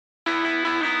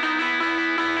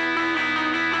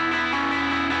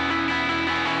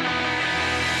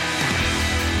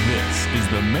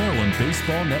the Maryland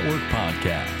Baseball Network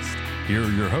podcast. Here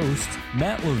are your hosts,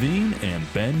 Matt Levine and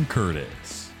Ben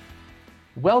Curtis.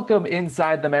 Welcome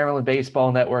inside the Maryland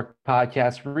Baseball Network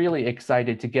podcast. Really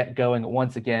excited to get going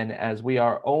once again as we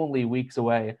are only weeks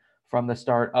away from the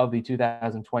start of the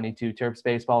 2022 Terps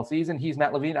baseball season. He's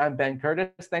Matt Levine. I'm Ben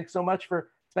Curtis. Thanks so much for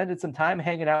spending some time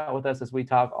hanging out with us as we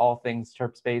talk all things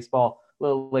Terps baseball. A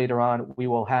little later on, we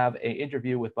will have an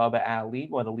interview with Bubba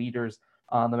Alleyne, one of the leaders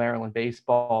on the Maryland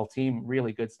baseball team.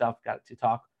 Really good stuff. Got to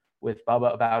talk with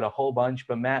Bubba about a whole bunch.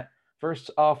 But Matt, first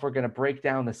off, we're going to break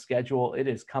down the schedule. It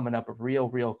is coming up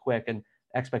real quick, and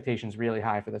expectations really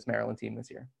high for this Maryland team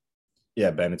this year.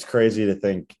 Yeah, Ben, it's crazy to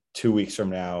think 2 weeks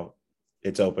from now,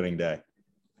 it's opening day.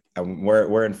 And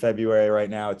we're in February right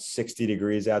now. It's 60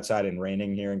 degrees outside and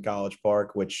raining here in College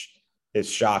Park, which is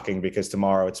shocking because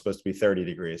tomorrow it's supposed to be 30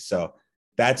 degrees. So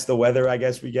that's the weather, I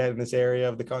guess, we get in this area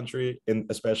of the country,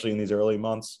 especially in these early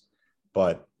months.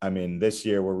 But, I mean, this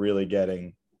year we're really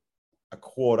getting a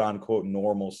quote-unquote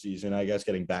normal season, I guess,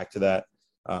 getting back to that,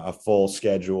 a full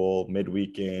schedule,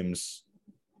 midweek games.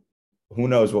 Who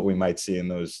knows what we might see in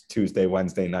those Tuesday,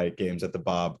 Wednesday night games at the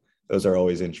Bob. Those are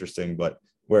always interesting, but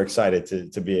we're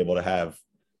excited to be able to have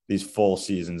these full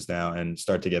seasons now and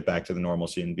start to get back to the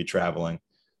normalcy and be traveling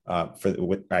for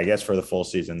the full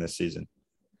season this season.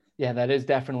 Yeah, that is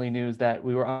definitely news that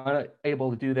we were unable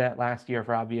to do that last year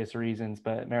for obvious reasons,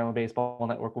 but Maryland Baseball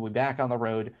Network will be back on the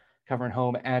road covering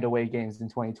home and away games in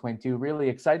 2022. Really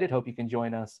excited. Hope you can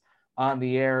join us on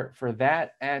the air for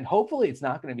that. And hopefully it's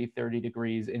not going to be 30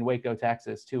 degrees in Waco,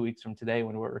 Texas, 2 weeks from today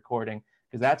when we're recording,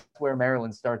 because that's where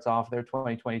Maryland starts off their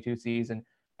 2022 season.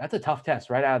 That's a tough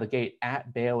test right out of the gate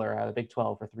at Baylor out of the Big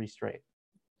 12 for 3 straight.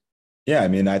 Yeah, I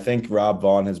mean, I think Rob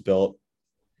Vaughn has built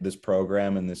this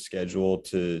program and this schedule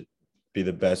to be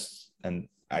the best and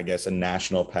I guess a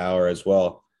national power as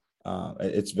well.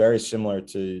 It's very similar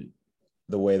to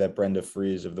the way that Brenda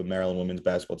Fries of the Maryland women's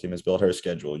basketball team has built her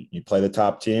schedule. You play the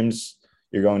top teams,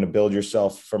 you're going to build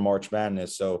yourself for March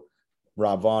Madness. So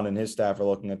Rob Vaughn and his staff are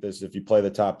looking at this. If you play the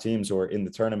top teams who are in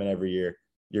the tournament every year,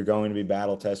 you're going to be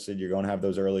battle tested. You're going to have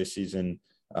those early season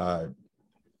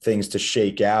things to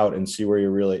shake out and see where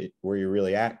you're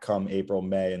really at come April,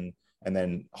 May, and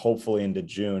then hopefully into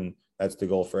June. That's the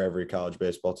goal for every college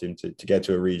baseball team to get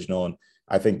to a regional. And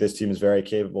I think this team is very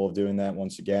capable of doing that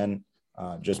once again.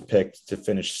 Just picked to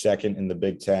finish second in the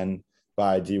Big Ten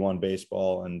by D1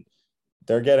 baseball. And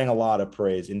they're getting a lot of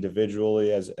praise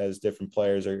individually as different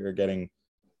players are getting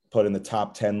put in the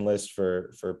top 10 list for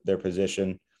their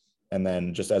position. And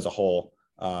then just as a whole,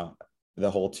 the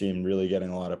whole team really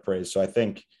getting a lot of praise. So I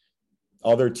think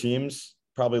other teams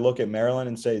probably look at Maryland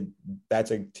and say, that's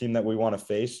a team that we want to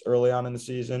face early on in the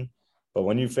season. But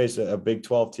when you face a Big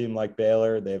 12 team like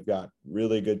Baylor, they've got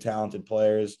really good, talented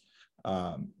players.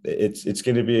 It's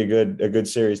going to be a good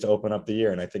series to open up the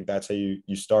year. And I think that's how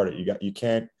you start it. You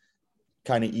can't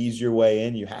kind of ease your way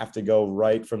in. You have to go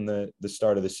right from the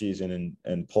start of the season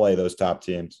and play those top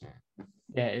teams.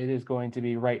 Yeah, it is going to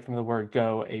be right from the word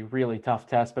go, a really tough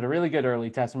test, but a really good early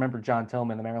test. Remember John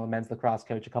Tillman, the Maryland men's lacrosse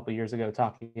coach, a couple of years ago,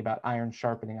 talking about iron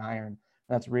sharpening iron.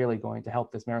 That's really going to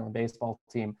help this Maryland baseball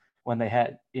team when they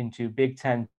head into Big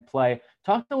Ten play.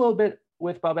 Talked a little bit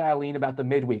with Bubba Alleyne about the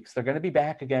midweeks. They're going to be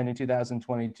back again in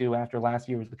 2022 after last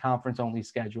year was the conference-only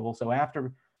schedule. So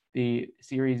after the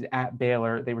series at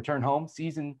Baylor, they return home.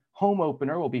 Season home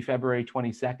opener will be February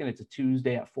 22nd. It's a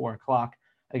Tuesday at 4 o'clock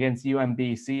against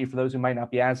UMBC. For those who might not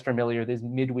be as familiar, these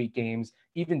midweek games,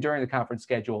 even during the conference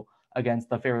schedule against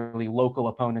the fairly local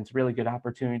opponents, really good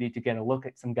opportunity to get a look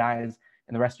at some guys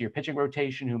in the rest of your pitching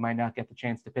rotation who might not get the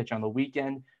chance to pitch on the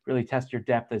weekend, really test your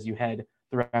depth as you head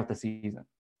throughout the season.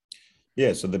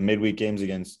 Yeah, so the midweek games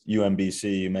against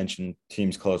UMBC, you mentioned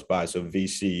teams close by. So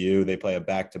VCU, they play a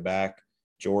back-to-back.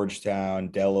 Georgetown,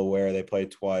 Delaware, they play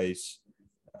twice.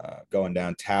 Going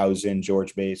down Towson,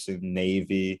 George Mason,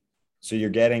 Navy. So you're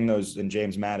getting those in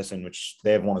James Madison, which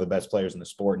they have one of the best players in the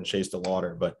sport, and Chase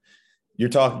DeLauder. But you're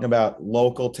talking about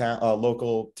local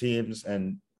teams,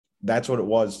 and that's what it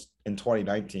was in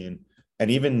 2019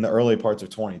 and even in the early parts of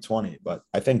 2020. But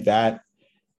I think that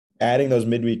adding those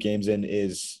midweek games in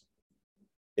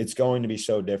it's going to be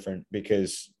so different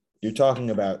because you're talking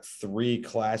about 3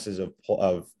 classes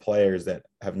of players that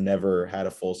have never had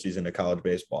a full season of college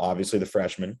baseball. Obviously the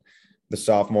freshmen, the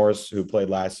sophomores who played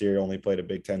last year only played a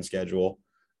Big Ten schedule.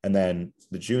 And then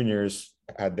the juniors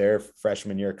had their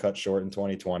freshman year cut short in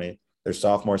 2020. Their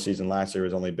sophomore season last year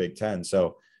was only Big Ten.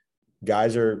 So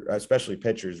guys are, especially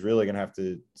pitchers, really going to have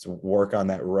to work on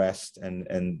that rest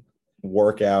and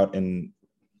work out and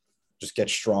just get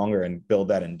stronger and build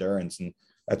that endurance. And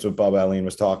that's what Bubba Alleyne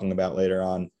was talking about later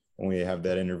on when we have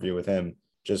that interview with him.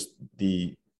 just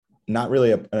the not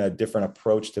really a different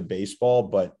approach to baseball,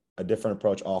 but a different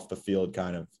approach off the field.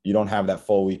 Kind of, you don't have that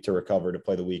full week to recover to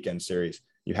play the weekend series.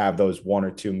 You have those 1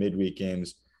 or 2 midweek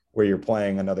games where you're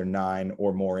playing another 9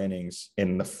 or more innings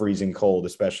in the freezing cold,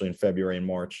 especially in February and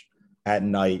March at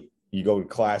night. You go to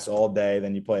class all day,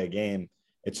 then you play a game.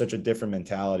 It's such a different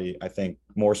mentality, I think,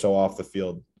 more so off the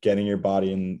field, getting your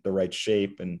body in the right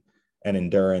shape and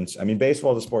endurance. I mean,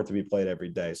 baseball is a sport to be played every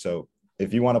day. So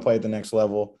if you want to play at the next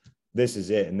level, this is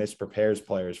it. And this prepares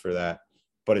players for that.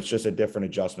 But it's just a different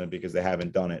adjustment because they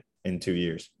haven't done it in 2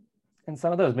 years. And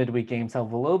some of those midweek games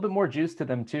have a little bit more juice to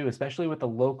them too, especially with the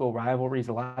local rivalries.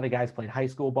 A lot of guys played high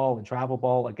school ball and travel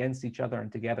ball against each other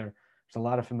and together. There's a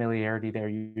lot of familiarity there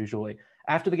usually.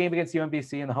 After the game against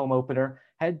UMBC in the home opener,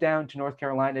 head down to North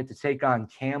Carolina to take on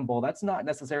Campbell. That's not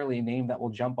necessarily a name that will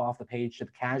jump off the page to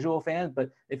the casual fan,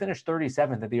 but they finished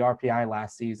 37th at the RPI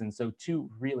last season. So 2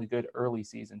 really good early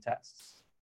season tests.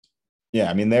 Yeah,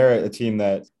 I mean, they're a team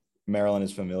that Maryland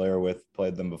is familiar with,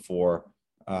 played them before.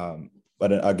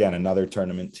 But again, another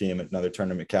tournament team, another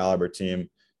tournament caliber team.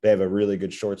 They have a really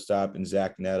good shortstop in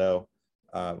Zach Neto,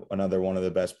 another one of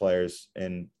the best players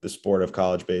in the sport of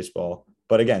college baseball.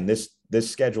 But again, this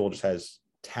schedule just has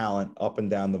talent up and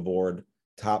down the board.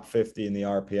 Top 50 in the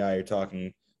RPI. You're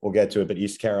talking, we'll get to it, but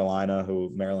East Carolina,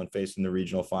 who Maryland faced in the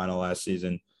regional final last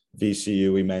season.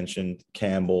 VCU, we mentioned,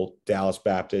 Campbell, Dallas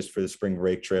Baptist for the spring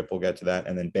break trip. We'll get to that.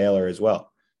 And then Baylor as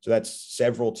well. So that's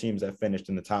several teams that finished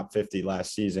in the top 50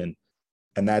 last season.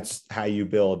 And that's how you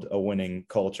build a winning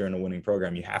culture and a winning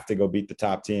program. You have to go beat the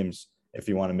top teams if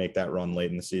you want to make that run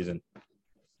late in the season.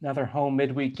 Another home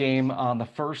midweek game on the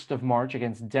 1st of March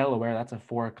against Delaware. That's at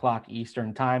 4:00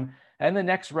 Eastern time. And the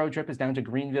next road trip is down to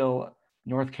Greenville,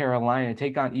 North Carolina, to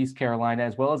take on East Carolina,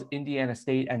 as well as Indiana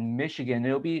State and Michigan.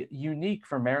 It'll be unique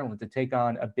for Maryland to take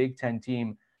on a Big Ten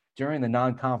team during the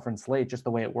non-conference slate, just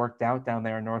the way it worked out down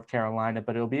there in North Carolina.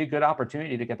 But it'll be a good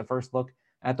opportunity to get the first look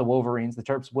at the Wolverines. The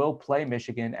Terps will play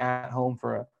Michigan at home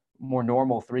for a more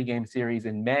normal 3-game series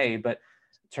in May, but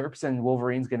Terps and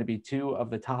Wolverines going to be 2 of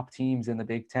the top teams in the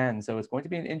Big Ten. So it's going to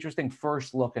be an interesting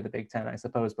first look at the Big Ten, I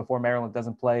suppose, before Maryland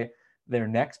doesn't play their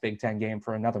next Big Ten game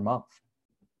for another month.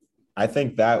 I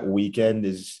think that weekend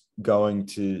is going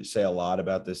to say a lot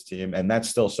about this team, and that's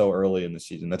still so early in the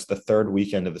season. That's the 3rd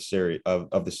weekend of the series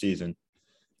of the season.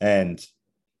 And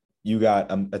you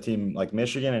got a team like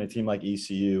Michigan and a team like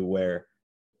ECU, where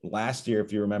last year,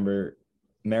 if you remember,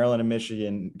 Maryland and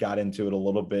Michigan got into it a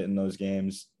little bit in those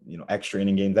games, extra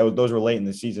inning games. Those were late in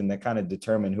the season that kind of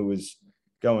determined who was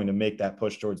going to make that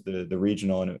push towards the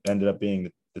regional. And it ended up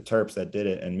being the Terps that did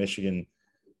it. And Michigan,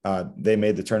 they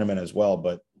made the tournament as well,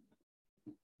 but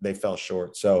they fell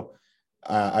short. So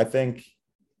I think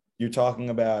you're talking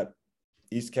about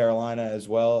East Carolina as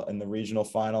well in the regional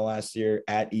final last year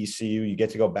at ECU. You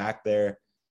get to go back there.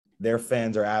 Their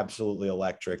fans are absolutely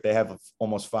electric. They have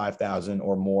almost 5,000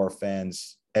 or more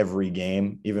fans every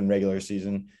game, even regular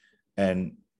season.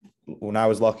 And when I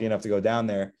was lucky enough to go down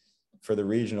there for the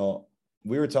regional,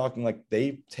 we were talking like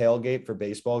they tailgate for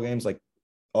baseball games like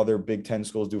other Big Ten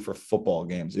schools do for football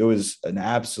games. It was an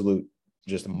absolute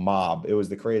just mob. It was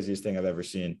the craziest thing I've ever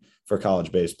seen for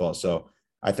college baseball. So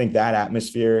I think that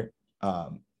atmosphere,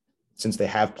 since they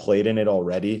have played in it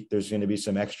already, there's going to be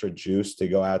some extra juice to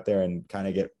go out there and kind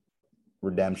of get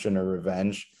redemption or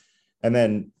revenge. And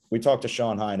then we talked to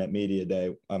Sean Hine at Media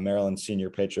Day, a Maryland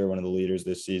senior pitcher, one of the leaders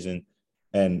this season.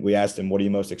 And we asked him, what are you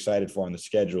most excited for on the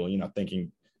schedule?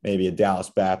 Thinking maybe a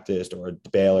Dallas Baptist or a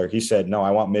Baylor. He said, no,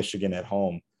 I want Michigan at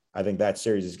home. I think that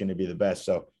series is going to be the best.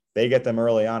 So they get them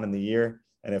early on in the year.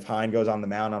 And if Hine goes on the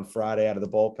mound on Friday out of the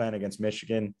bullpen against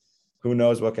Michigan, who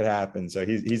knows what could happen. So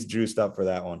he's juiced up for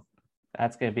that one.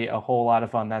 That's going to be a whole lot of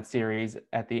fun, that series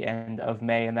at the end of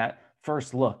May. And that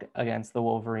first look against the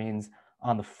Wolverines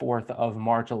on the 4th of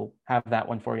March. We'll have that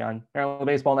one for you on Maryland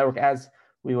Baseball Network, as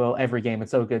we will every game.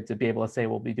 It's so good to be able to say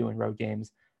we'll be doing road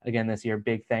games again this year.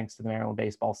 Big thanks to the Maryland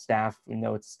baseball staff. We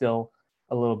know it's still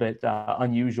a little bit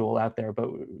unusual out there, but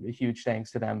a huge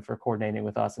thanks to them for coordinating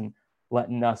with us and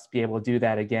letting us be able to do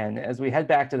that again. As we head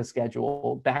back to the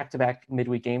schedule, back-to-back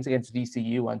midweek games against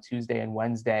VCU on Tuesday and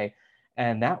Wednesday.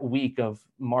 And that week of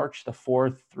March the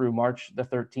 4th through March the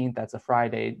 13th, that's a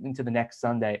Friday, into the next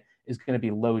Sunday, is going to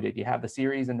be loaded. You have the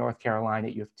series in North Carolina,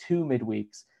 you have 2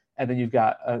 midweeks, and then you've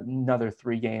got another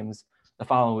 3 games the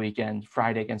following weekend,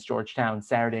 Friday against Georgetown,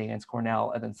 Saturday against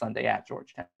Cornell, and then Sunday at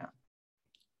Georgetown.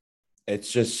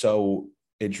 It's just so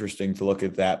interesting to look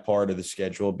at that part of the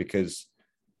schedule because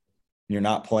you're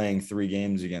not playing 3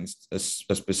 games against a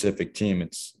specific team.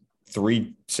 It's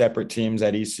 3 separate teams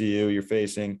at ECU you're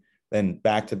facing, then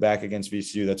back-to-back against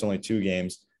VCU. That's only 2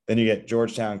 games. Then you get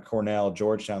Georgetown, Cornell,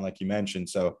 Georgetown, like you mentioned.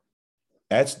 So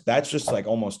that's just like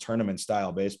almost tournament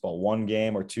style baseball, 1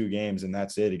 game or 2 games, and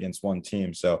that's it against one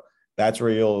team. So that's where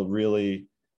you'll really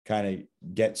kind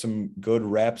of get some good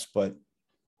reps, but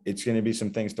it's going to be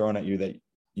some things thrown at you that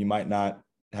you might not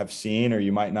have seen, or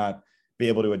you might not be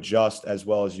able to adjust as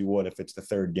well as you would if it's the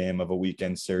 3rd game of a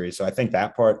weekend series. So I think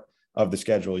that part of the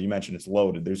schedule, you mentioned it's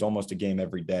loaded. There's almost a game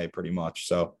every day pretty much.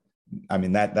 So, I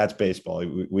mean, that's baseball.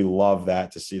 We love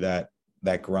that, to see that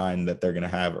grind that they're going to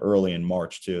have early in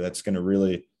March too. That's going to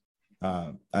really,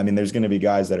 I mean, there's going to be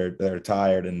guys that are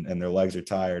tired and their legs are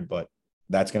tired, but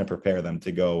that's going to prepare them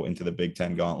to go into the Big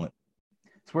Ten gauntlet.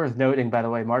 It's worth noting, by the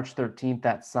way, March 13th,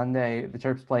 that Sunday, the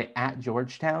Terps play at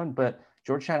Georgetown, but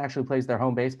Georgetown actually plays their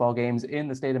home baseball games in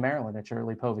the state of Maryland at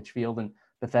Shirley Povich Field in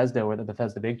Bethesda, where the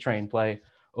Bethesda Big Train play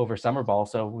over summer ball.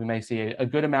 So we may see a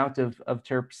good amount of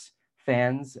Terps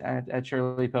fans at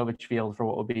Shirley Povich Field for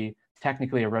what will be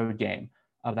technically a road game.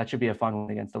 That should be a fun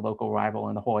one against a local rival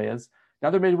in the Hoyas.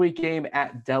 Another midweek game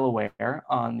at Delaware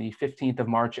on the 15th of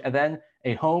March, and then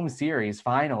a home series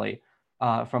finally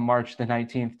from March the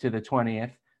 19th to the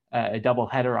 20th, a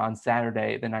doubleheader on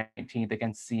Saturday the 19th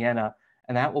against Siena.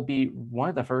 And that will be one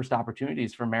of the first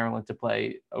opportunities for Maryland to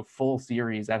play a full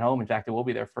series at home. In fact, it will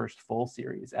be their first full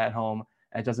series at home.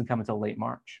 And it doesn't come until late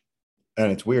March.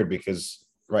 And it's weird because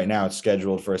right now it's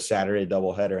scheduled for a Saturday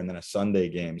doubleheader and then a Sunday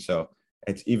game. So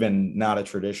it's even not a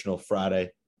traditional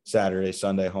Friday, Saturday,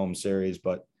 Sunday home series.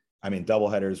 But I mean,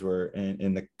 doubleheaders were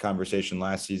in the conversation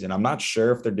last season. I'm not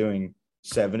sure if they're doing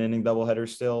 7-inning doubleheaders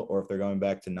still, or if they're going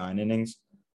back to 9 innings.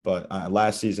 But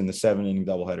last season, the 7-inning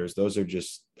doubleheaders, those are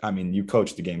just, I mean, you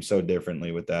coach the game so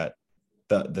differently with that.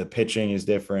 The pitching is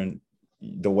different.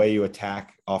 The way you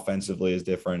attack offensively is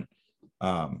different.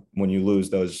 When you lose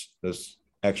those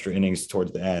extra innings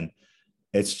towards the end,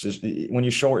 it's just, when you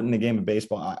shorten the game of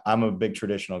baseball, I'm a big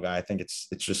traditional guy. I think it's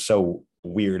just so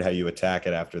weird how you attack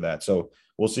it after that. So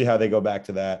we'll see how they go back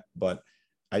to that. But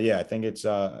yeah, I think it's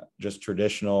just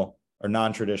traditional or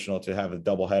non-traditional to have a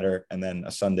doubleheader and then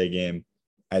a Sunday game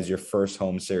as your first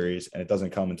home series. And it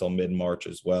doesn't come until mid-March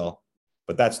as well.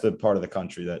 But that's the part of the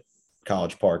country that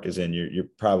College Park is in. You're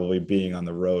probably being on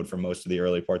the road for most of the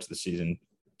early parts of the season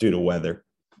due to weather.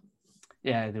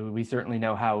 Yeah, we certainly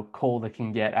know how cold it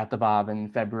can get at the Bob in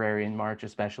February and March,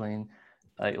 especially.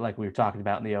 And like we were talking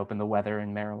about in the Open, the weather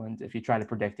in Maryland, if you try to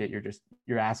predict it,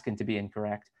 you're asking to be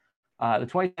incorrect. The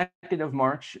 22nd of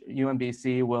March,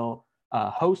 UMBC will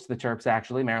host the Terps,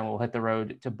 actually. Maryland will hit the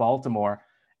road to Baltimore.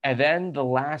 And then the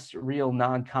last real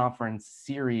non-conference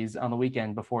series on the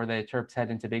weekend before the Terps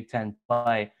head into Big Ten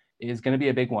play is going to be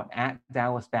a big one at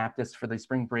Dallas Baptist for the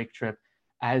spring break trip.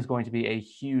 That is going to be a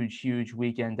huge, huge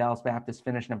weekend. Dallas Baptist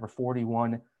finished number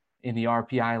 41 in the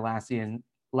RPI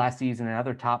last season,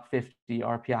 another top 50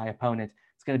 RPI opponent.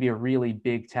 It's going to be a really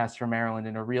big test for Maryland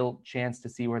and a real chance to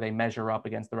see where they measure up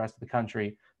against the rest of the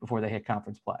country before they hit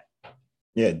conference play.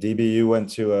 Yeah, DBU went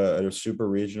to a super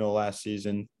regional last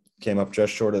season, came up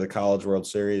just short of the College World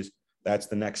Series. That's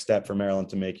the next step for Maryland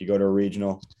to make. You go to a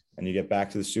regional and you get back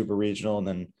to the super regional and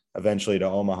then eventually to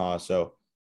Omaha. So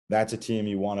that's a team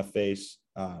you want to face.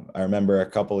 I remember a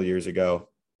couple of years ago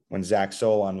when Zach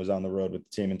Solon was on the road with the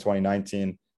team in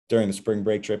 2019 during the spring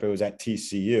break trip, it was at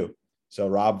TCU. So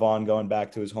Rob Vaughn going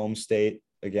back to his home state,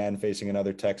 again, facing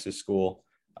another Texas school.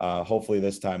 Hopefully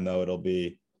this time, though, it'll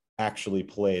be actually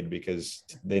played because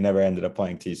they never ended up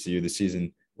playing TCU. The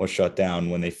season was shut down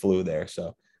when they flew there.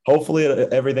 So hopefully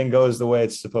everything goes the way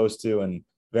it's supposed to, and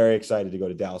very excited to go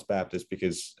to Dallas Baptist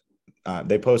because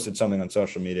they posted something on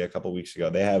social media a couple of weeks ago.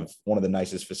 They have one of the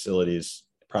nicest facilities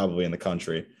probably in the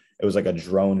country. It was like a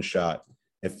drone shot.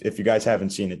 If you guys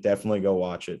haven't seen it, definitely go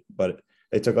watch it. But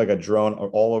they took like a drone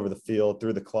all over the field,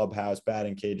 through the clubhouse,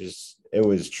 batting cages. It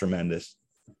was tremendous.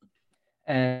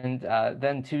 And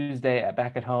then Tuesday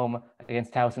back at home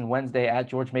against Towson, Wednesday at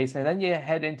George Mason. And then you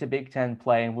head into Big Ten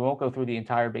play, and we won't go through the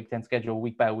entire Big Ten schedule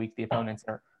week by week. The opponents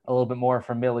are a little bit more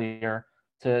familiar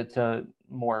to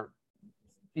more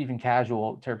even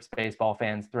casual Terps baseball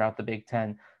fans throughout the Big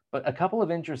Ten. But a couple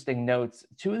of interesting notes.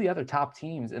 Two of the other top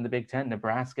teams in the Big Ten,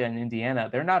 Nebraska and Indiana,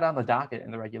 they're not on the docket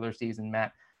in the regular season,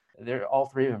 Matt. All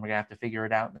three of them are going to have to figure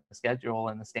it out in the schedule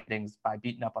and the standings by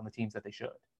beating up on the teams that they should.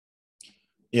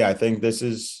 Yeah, I think this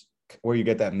is where you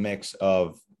get that mix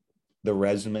of the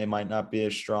resume might not be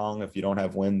as strong if you don't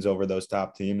have wins over those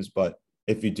top teams, but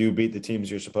if you do beat the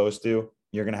teams you're supposed to,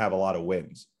 you're going to have a lot of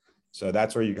wins. So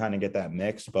that's where you kind of get that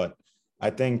mix. But I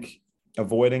think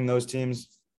avoiding those teams,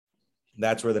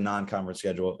 that's where the non-conference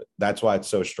schedule, that's why it's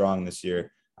so strong this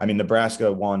year. I mean,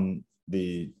 Nebraska won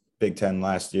the Big Ten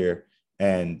last year,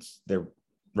 and they're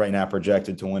right now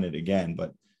projected to win it again.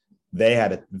 But they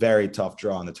had a very tough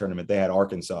draw in the tournament. They had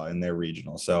Arkansas in their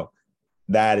regional. So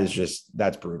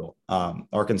that's brutal.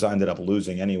 Arkansas ended up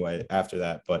losing anyway after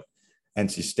that, but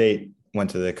NC State went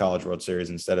to the College World Series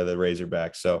instead of the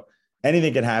Razorbacks. So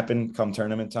anything can happen come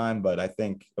tournament time, but I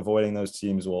think avoiding those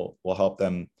teams will help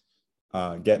them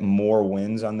get more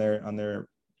wins on their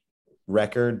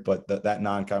record. But that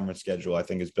non-conference schedule, I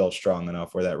think, is built strong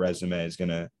enough where that resume is going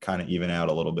to kind of even out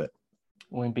a little bit.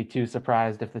 Wouldn't be too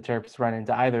surprised if the Terps run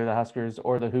into either the Huskers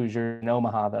or the Hoosiers in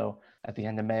Omaha, though, at the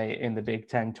end of May in the Big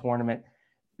Ten tournament.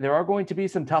 There are going to be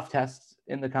some tough tests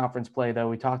in the conference play, though.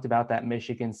 We talked about that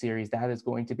Michigan series. That is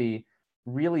going to be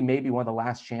really maybe one of the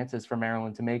last chances for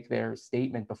Maryland to make their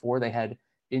statement before they head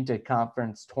into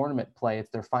conference tournament play.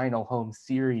 It's their final home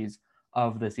series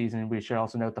of the season. We should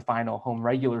also note the final home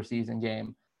regular season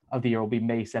game of the year will be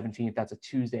May 17th. That's a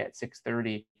Tuesday at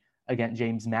 6:30 against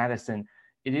James Madison.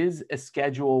 It is a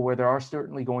schedule where there are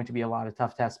certainly going to be a lot of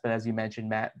tough tests, but as you mentioned,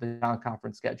 Matt, the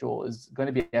non-conference schedule is going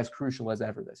to be as crucial as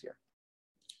ever this year.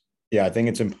 Yeah, I think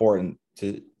it's important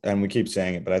to, and we keep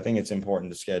saying it, but I think it's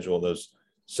important to schedule those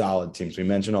solid teams. We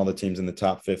mentioned all the teams in the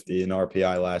top 50 in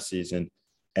RPI last season,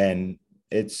 and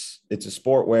it's a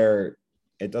sport where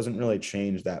it doesn't really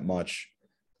change that much.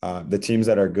 The teams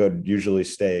that are good usually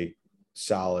stay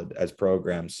solid as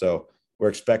programs. So we're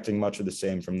expecting much of the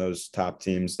same from those top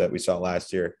teams that we saw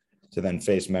last year to then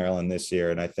face Maryland this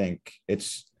year. And I think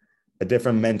it's a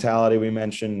different mentality we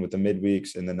mentioned with the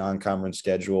midweeks and the non-conference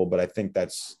schedule, but I think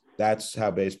that's how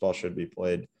baseball should be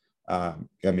played. I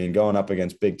mean, going up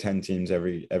against Big Ten teams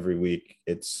every week,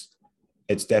 it's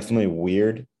definitely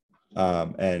weird.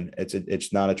 And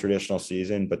it's not a traditional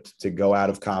season, but to go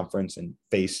out of conference and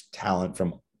face talent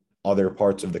from other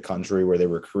parts of the country where they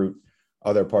recruit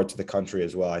other parts of the country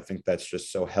as well, I think that's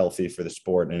just so healthy for the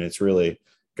sport. And it's really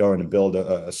going to build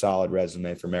a solid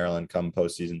resume for Maryland come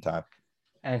postseason time.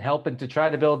 And helping to try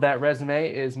to build that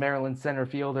resume is Maryland center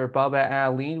fielder Bubba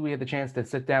Alleyne. We had the chance to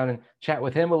sit down and chat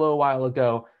with him a little while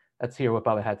ago. Let's hear what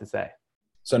Bubba had to say.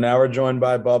 So now we're joined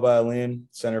by Bubba Alleyne,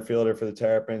 center fielder for the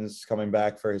Terrapins, coming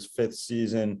back for his 5th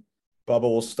season. Bubba,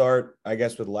 we'll start, I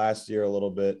guess, with last year a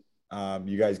little bit.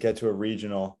 You guys get to a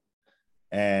regional,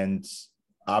 and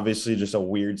obviously just a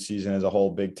weird season as a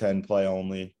whole, Big Ten play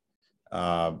only.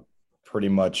 Pretty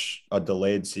much a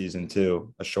delayed season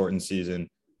too, a shortened season.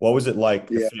 What was it like,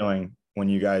 the feeling when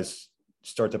you guys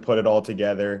start to put it all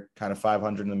together, kind of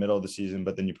 500 in the middle of the season,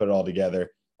 but then you put it all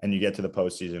together and you get to the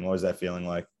postseason? What was that feeling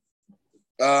like?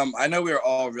 I know we were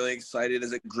all really excited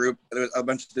as a group. A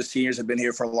bunch of the seniors have been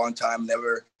here for a long time,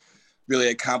 never really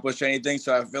accomplished anything.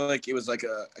 So I feel like it was like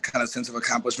a kind of sense of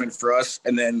accomplishment for us,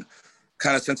 and then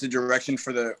kind of sense of direction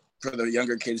for the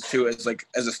younger kids too, as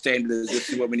a standard. This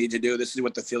is what we need to do. This is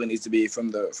what the feeling needs to be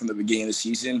from the beginning of the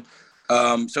season.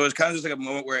 So it was kind of just like a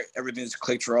moment where everything's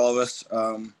clicked for all of us.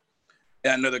 And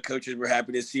I know the coaches were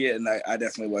happy to see it, and I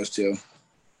definitely was too.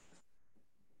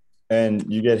 And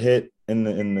you get hit in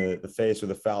the face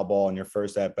with a foul ball in your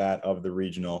first at bat of the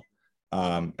regional,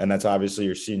 and that's obviously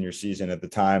your senior season. At the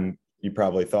time, you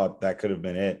probably thought that could have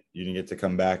been it. You didn't get to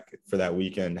come back for that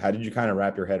weekend. How did you kind of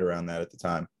wrap your head around that at the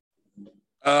time?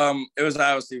 It was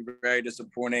obviously very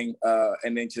disappointing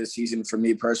ending to the season for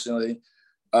me personally.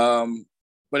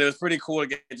 But it was pretty cool to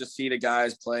get to see the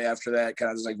guys play after that,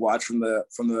 kind of just like watch from the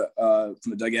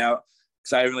dugout,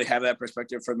 because I didn't really have that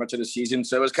perspective for much of the season.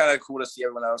 So it was kind of cool to see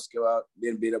everyone else go out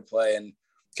and be able to play and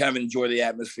kind of enjoy the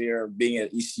atmosphere of being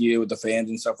at ECU with the fans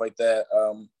and stuff like that.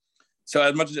 So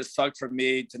as much as it sucked for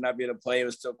me to not be able to play, it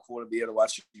was still cool to be able to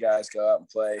watch you guys go out and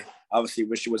play. Obviously,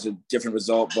 wish it was a different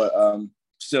result, but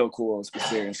still cool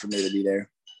experience for me to be there.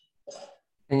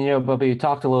 And, Bubba, you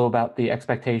talked a little about the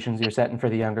expectations you're setting for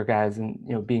the younger guys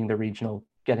and, being the regional,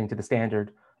 getting to the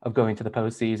standard of going to the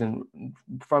postseason.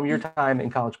 From your time in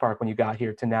College Park when you got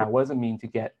here to now, what does it mean to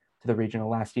get to the regional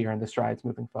last year and the strides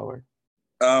moving forward?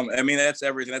 I mean, that's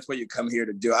everything. That's what you come here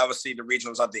to do. Obviously, the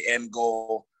regional is not the end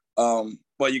goal,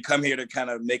 but you come here to kind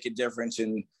of make a difference.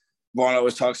 And Vaughn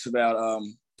always talks about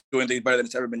doing things better than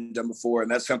it's ever been done before.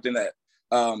 And that's something that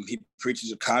he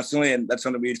preaches constantly. And that's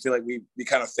something we feel like we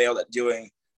kind of failed at doing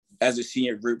as a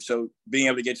senior group. So being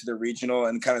able to get to the regional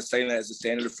and kind of setting that as a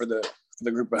standard for the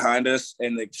group behind us,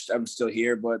 and I'm still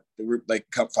here, but the group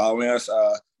following us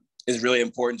is really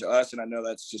important to us. And I know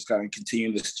that's just kind of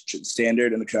continuing this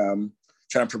standard and trying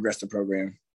to progress the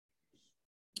program.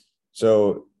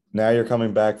 So now you're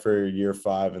coming back for year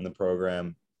 5 in the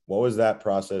program. What was that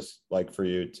process like for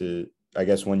you to, I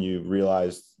guess, when you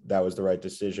realized that was the right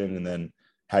decision, and then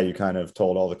how you kind of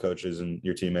told all the coaches and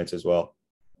your teammates as well?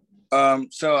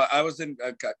 So I was in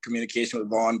communication with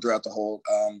Vaughn throughout the whole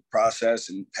process,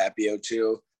 and Papio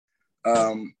too.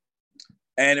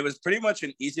 And it was pretty much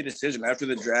an easy decision. After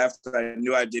the draft, I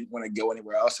knew I didn't want to go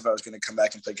anywhere else if I was going to come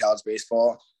back and play college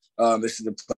baseball. This is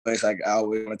the place I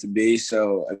always wanted to be.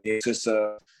 So I mean, it's just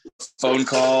a phone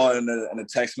call and a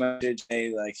text message.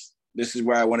 Hey, like, this is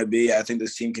where I want to be. I think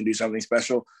this team can do something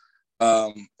special.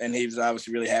 And he was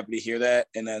obviously really happy to hear that.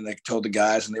 And then they told the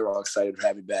guys, and they were all excited to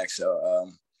have me back.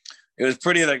 So it was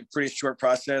pretty short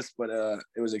process, but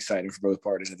it was exciting for both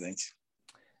parties, I think.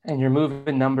 And you're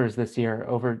moving numbers this year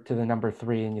over to the number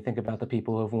 3, and you think about the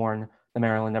people who have worn the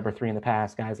Maryland number 3 in the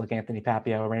past, guys like Anthony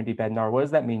Papio, Randy Bednar. What does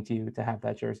that mean to you to have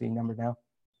that jersey number now?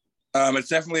 It's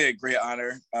definitely a great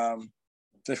honor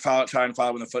to try and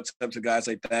follow in the footsteps of guys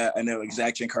like that. I know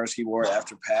Zach Jankarski wore it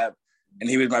after Pap, and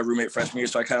he was my roommate freshman year,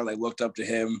 so I kind of like looked up to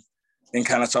him and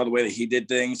kind of saw the way that he did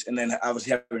things. And then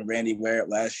obviously having Randy wear it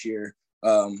last year,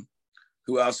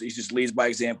 who else? He just leads by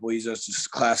example. He's just a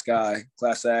class guy,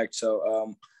 class act.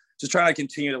 So just trying to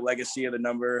continue the legacy of the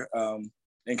number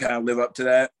and kind of live up to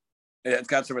that. It's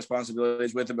got some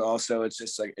responsibilities with it, but also it's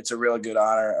just like, it's a real good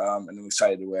honor, and I'm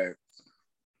excited to wear it.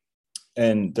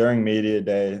 And during media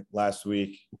day last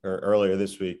week or earlier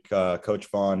this week, Coach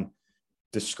Vaughn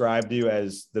described you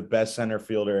as the best center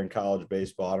fielder in college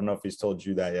baseball. I don't know if he's told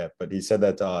you that yet, but he said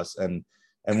that to us. And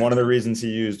one of the reasons he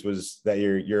used was that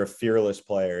you're a fearless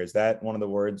player. Is that one of the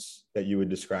words that you would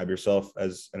describe yourself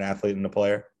as an athlete and a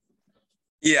player?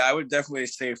 Yeah, I would definitely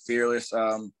say fearless.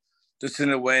 Just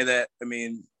in a way that, I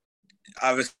mean,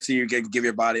 obviously you can give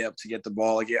your body up to get the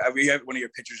ball. Like, you have one of your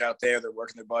pitchers out there, they're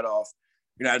working their butt off.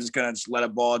 You're not just gonna let a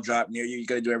ball drop near you. You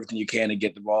got to do everything you can to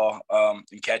get the ball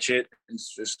and catch it, and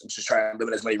just try and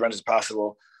limit as many runs as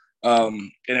possible.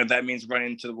 And if that means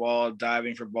running to the wall,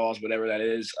 diving for balls, whatever that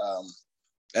is,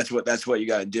 that's what you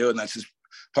got to do. And that's just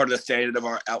part of the standard of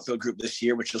our outfield group this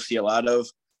year, which you'll see a lot of.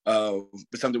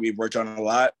 But something we've worked on a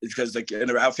lot is because, like, in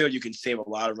the outfield, you can save a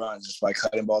lot of runs just by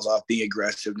cutting balls off, being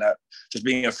aggressive, not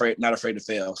afraid to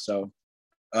fail. So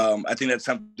I think that's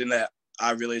something that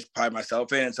I really pride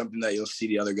myself in, and something that you'll see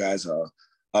the other guys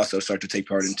also start to take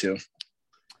part in too.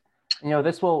 You know,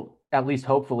 this will at least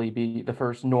hopefully be the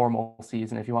first normal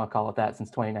season, if you want to call it that, since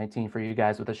 2019 for you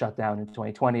guys with the shutdown in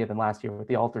 2020 and then last year with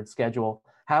the altered schedule.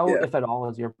 How, if at all,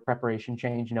 has your preparation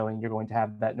changed, knowing you're going to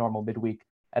have that normal midweek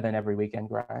and then every weekend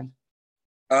grind?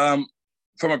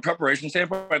 From a preparation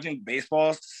standpoint, I think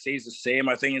baseball stays the same.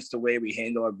 I think it's the way we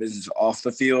handle our business off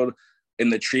the field, in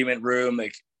the treatment room,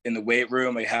 like in the weight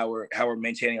room, like how we're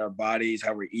maintaining our bodies,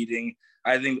 how we're eating.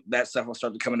 I think that stuff will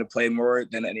start to come into play more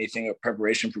than anything of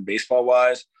preparation for baseball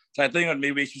wise. So I think on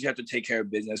midweeks you have to take care of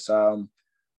business.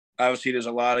 Obviously there's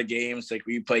a lot of games, like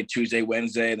we play Tuesday,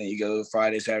 Wednesday, and then you go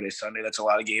Friday, Saturday, Sunday. That's a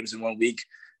lot of games in 1 week.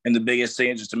 And the biggest thing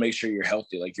is just to make sure you're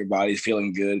healthy, like your body's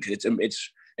feeling good.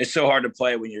 It's so hard to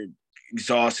play when you're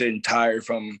exhausted and tired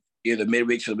from either the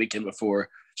midweek or the weekend before.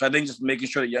 So I think just making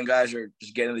sure that young guys are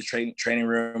just getting in the training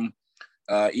room,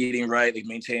 eating right, like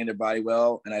maintaining their body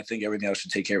well, and I think everything else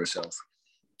should take care of itself.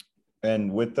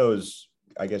 And with those,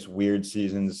 I guess, weird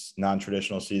seasons,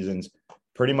 non-traditional seasons,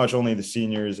 pretty much only the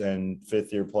seniors and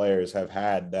fifth-year players have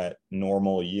had that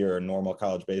normal year, normal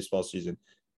college baseball season.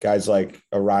 Guys like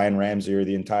Ryan Ramsey or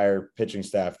the entire pitching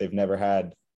staff, they've never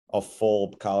had a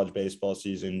full college baseball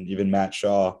season, even Matt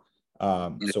Shaw.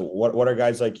 So what are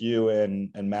guys like you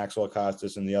and Maxwell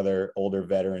Costas and the other older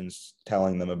veterans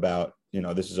telling them about,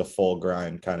 this is a full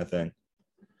grind kind of thing?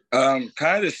 Kind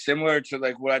of just similar to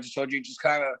like what I just told you,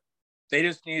 they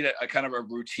just need a kind of a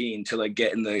routine to like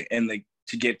get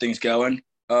to get things going.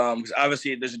 Because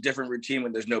obviously there's a different routine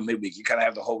when there's no midweek. You kind of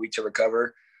have the whole week to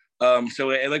recover. So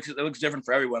it looks different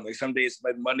for everyone. Like some days,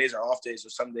 like Mondays are off days, so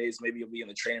some days maybe you'll be in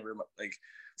the training room like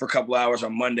for a couple hours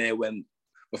on Monday when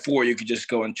before you could just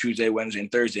go on Tuesday, Wednesday, and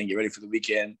Thursday and get ready for the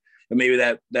weekend. But maybe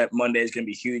that Monday is going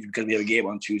to be huge because we have a game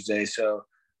on Tuesday. So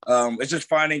it's just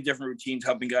finding different routines,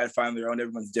 helping guys find their own.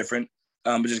 Everyone's different,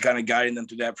 but just kind of guiding them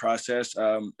through that process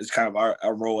is kind of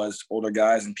our role as older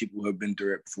guys and people who have been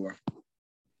through it before.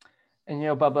 And,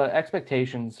 Bubba,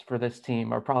 expectations for this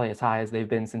team are probably as high as they've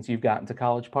been since you've gotten to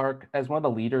College Park. As one of the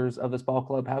leaders of this ball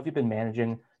club, how have you been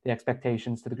managing the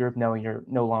expectations to the group, knowing you're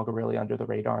no longer really under the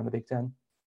radar in the Big Ten?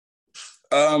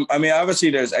 I mean, obviously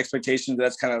there's expectations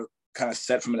that's kind of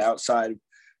set from an outside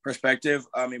perspective.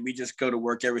 I mean, we just go to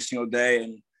work every single day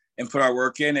and put our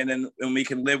work in, and we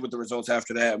can live with the results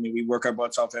after that. I mean, we work our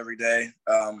butts off every day.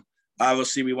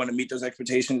 Obviously we want to meet those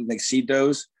expectations and exceed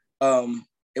those.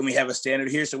 And we have a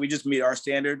standard here, so we just meet our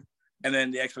standard, and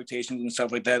then the expectations and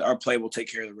stuff like that, our play will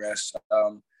take care of the rest.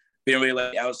 Being really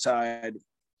like outside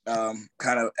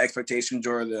kind of expectations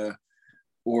or the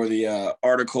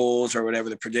articles or whatever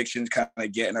the predictions kind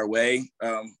of get in our way.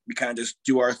 We kind of just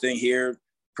do our thing here,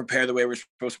 prepare the way we're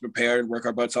supposed to prepare and work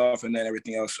our butts off, and then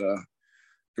everything else, the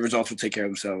results will take care of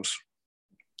themselves.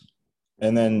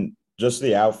 And then just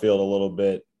the outfield a little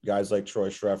bit. Guys like Troy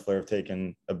Schreffler have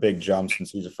taken a big jump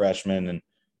since he's a freshman, and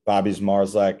Bobby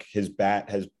Zmarzlak, his bat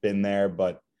has been there,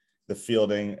 but the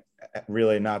fielding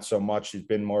really not so much. He's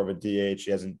been more of a DH.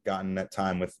 He hasn't gotten that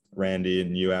time with Randy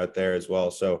and you out there as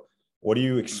well. So what are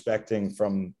you expecting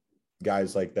from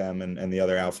guys like them and the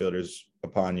other outfielders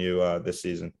upon you this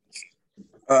season?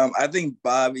 I think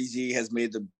Bobby Z has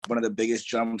made one of the biggest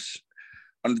jumps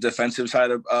on the defensive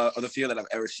side of the field that I've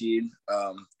ever seen.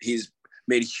 He's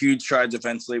made huge strides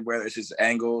defensively, whether it's his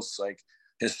angles, like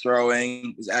his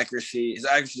throwing, his accuracy. His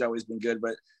accuracy's always been good,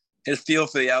 but his feel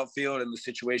for the outfield and the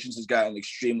situations has gotten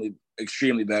extremely,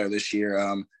 extremely better this year.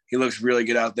 He looks really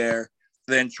good out there.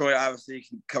 Then Troy obviously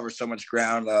can cover so much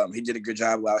ground. He did a good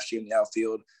job last year in the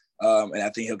outfield, and I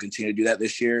think he'll continue to do that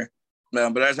this year.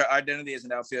 But as our identity as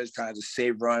an outfielder is kind of just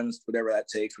save runs, whatever it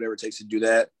takes to do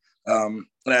that. And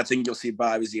I think you'll see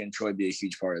Bobby Z and Troy be a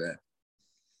huge part of that.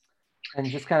 And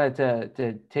just kind of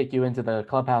to take you into the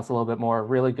clubhouse a little bit more,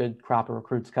 really good crop of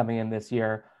recruits coming in this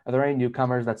year. Are there any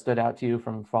newcomers that stood out to you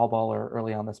from fall ball or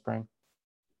early on the spring?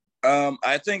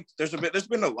 I think there's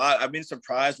been a lot. I've been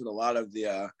surprised with a lot of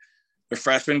the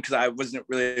freshmen because I wasn't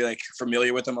really like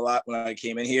familiar with them a lot when I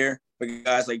came in here. But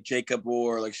guys like Jacob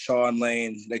Orr, like Sean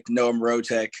Lane, like Noah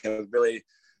Mrotek have really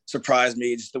surprised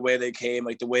me. Just the way they came,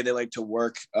 like the way they like to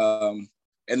work,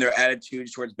 and their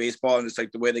attitudes towards baseball and just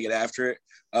like the way they get after it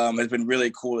has been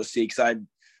really cool to see. Because I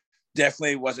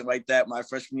definitely wasn't like that my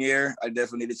freshman year. I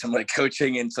definitely needed some like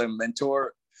coaching and some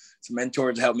mentors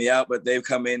to help me out. But they've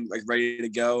come in like ready to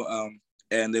go,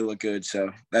 and they look good.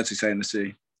 So that's exciting to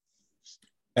see.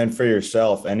 And for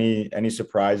yourself, any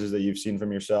surprises that you've seen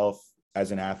from yourself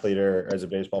as an athlete or as a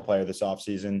baseball player this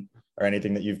offseason, or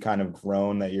anything that you've kind of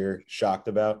grown that you're shocked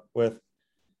about with?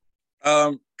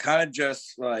 Kind of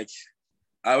just like,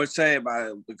 I would say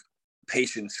my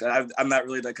patience. I'm not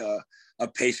really like a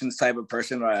patience type of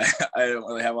person. I don't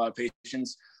really have a lot of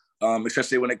patience,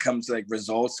 especially when it comes to like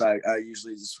results. I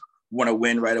usually just want to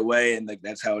win right away, and like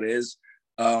that's how it is.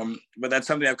 But that's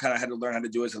something I've kind of had to learn how to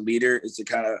do as a leader, is to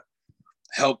kind of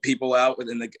help people out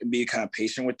and like be kind of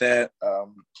patient with that,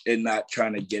 and not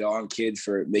trying to get on kids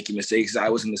for making mistakes. I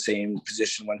was in the same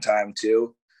position one time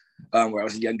too, where I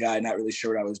was a young guy, not really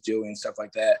sure what I was doing and stuff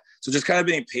like that. So just kind of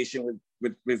being patient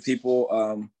with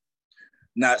people,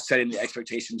 not setting the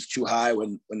expectations too high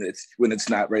when it's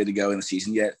not ready to go in the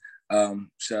season yet.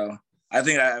 So I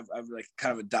think I've like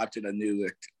kind of adopted a new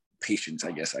like patience,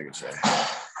 I guess I could say.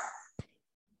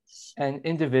 And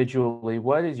individually,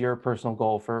 what is your personal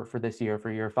goal for this year, for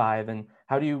year 5? And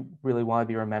how do you really want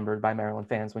to be remembered by Maryland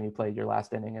fans when you played your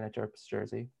last inning in a Terps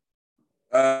jersey?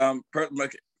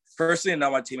 Firstly, and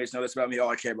all my teammates know this about me, all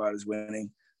I care about is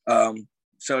winning.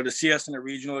 So to see us in the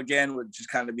regional again would just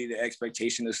kind of be the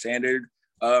expectation, the standard.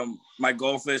 My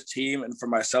goal for this team and for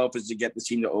myself is to get the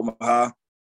team to Omaha.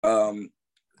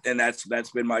 And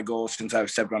that's been my goal since I've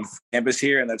stepped on campus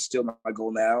here, and that's still my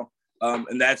goal now.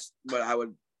 And that's what I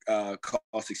would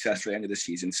call success for the end of the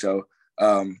season. So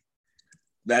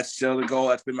that's still the goal.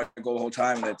 That's been my goal the whole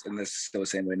time, and that's still the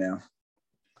same way now.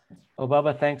 Well,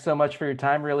 Bubba, thanks so much for your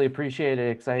time. Really appreciate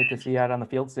it. Excited to see you out on the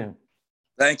field soon.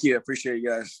 Thank you. I appreciate you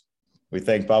guys. We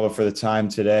thank Bubba for the time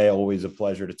today. Always a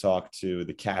pleasure to talk to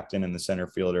the captain and the center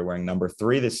fielder wearing number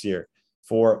 3 this year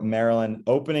for Maryland.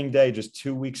 Opening day just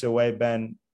 2 weeks away.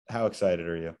 Ben, how excited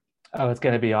are you? Oh, it's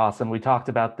going to be awesome. We talked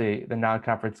about the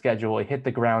non-conference schedule. We hit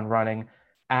the ground running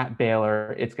at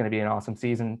Baylor. It's going to be an awesome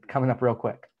season coming up real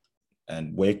quick.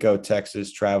 And Waco,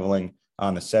 Texas, traveling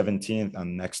on the 17th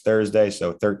on next Thursday.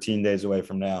 So 13 days away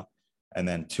from now. And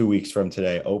then 2 weeks from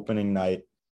today, opening night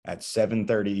at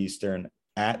 7:30 Eastern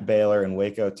at Baylor in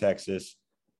Waco, Texas.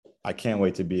 I can't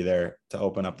wait to be there to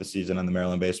open up the season on the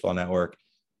Maryland Baseball Network.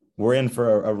 We're in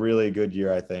for a really good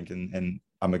year, I think. And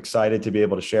I'm excited to be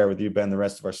able to share with you, Ben, the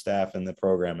rest of our staff and the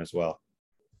program as well.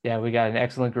 Yeah, we got an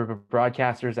excellent group of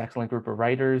broadcasters, excellent group of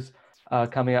writers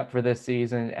coming up for this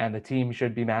season, and the team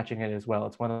should be matching it as well.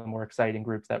 It's one of the more exciting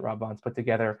groups that Rob Vaughn's put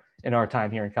together in our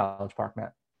time here in College Park,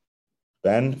 Matt.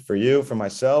 Ben, for you, for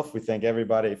myself, we thank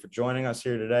everybody for joining us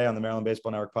here today on the Maryland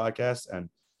Baseball Network podcast, and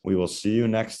we will see you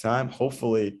next time.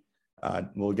 Hopefully,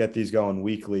 we'll get these going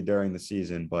weekly during the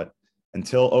season, but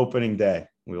until opening day,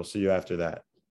 we will see you after that.